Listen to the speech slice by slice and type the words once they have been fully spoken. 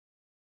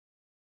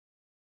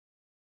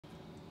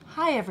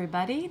Hi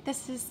everybody,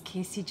 this is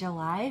Casey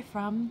July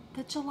from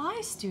the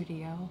July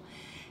Studio,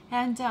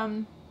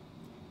 and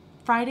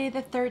Friday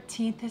the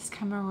 13th has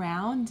come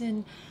around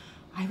and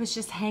I was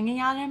just hanging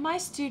out in my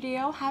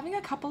studio having a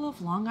couple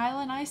of Long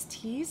Island iced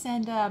teas,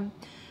 and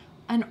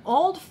an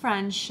old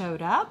friend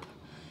showed up.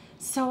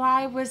 So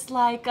I was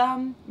like,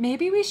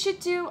 maybe we should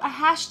do a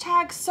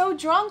hashtag So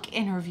Drunk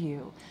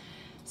interview.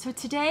 So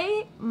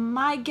today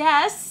my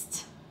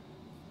guest,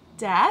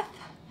 Death,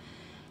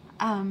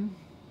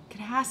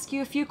 can I ask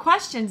you a few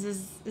questions?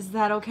 Is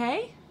that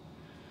okay?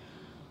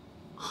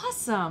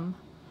 Awesome.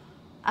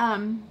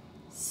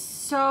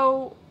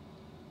 So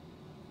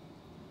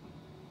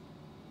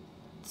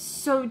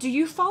do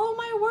you follow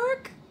my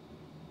work?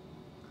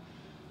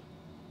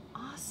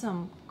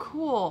 Awesome.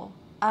 Cool.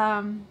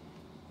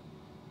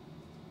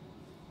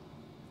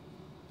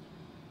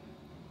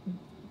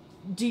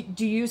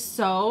 Do you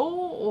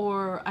sew,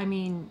 or I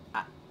mean,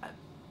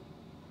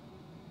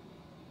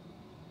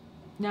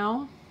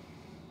 no?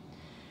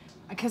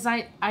 Because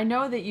I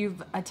know that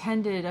you've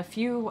attended a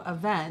few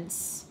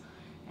events,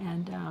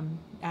 and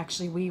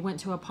actually we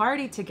went to a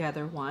party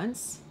together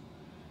once.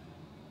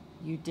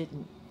 You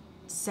didn't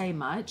say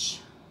much,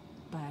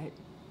 but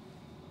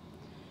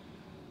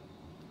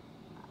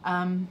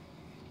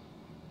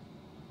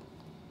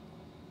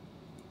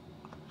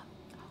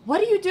what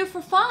do you do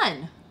for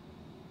fun?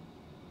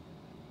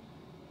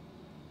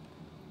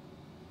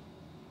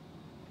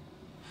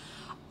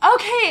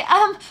 Okay,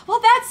 well,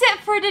 that's it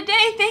for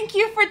today. Thank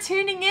you for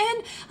tuning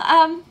in.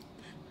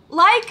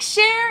 Like,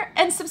 share,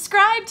 and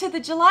subscribe to the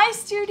July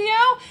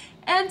Studio,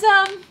 and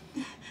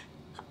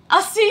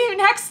I'll see you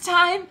next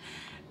time.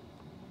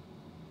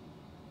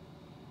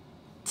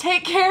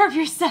 Take care of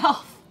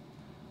yourself.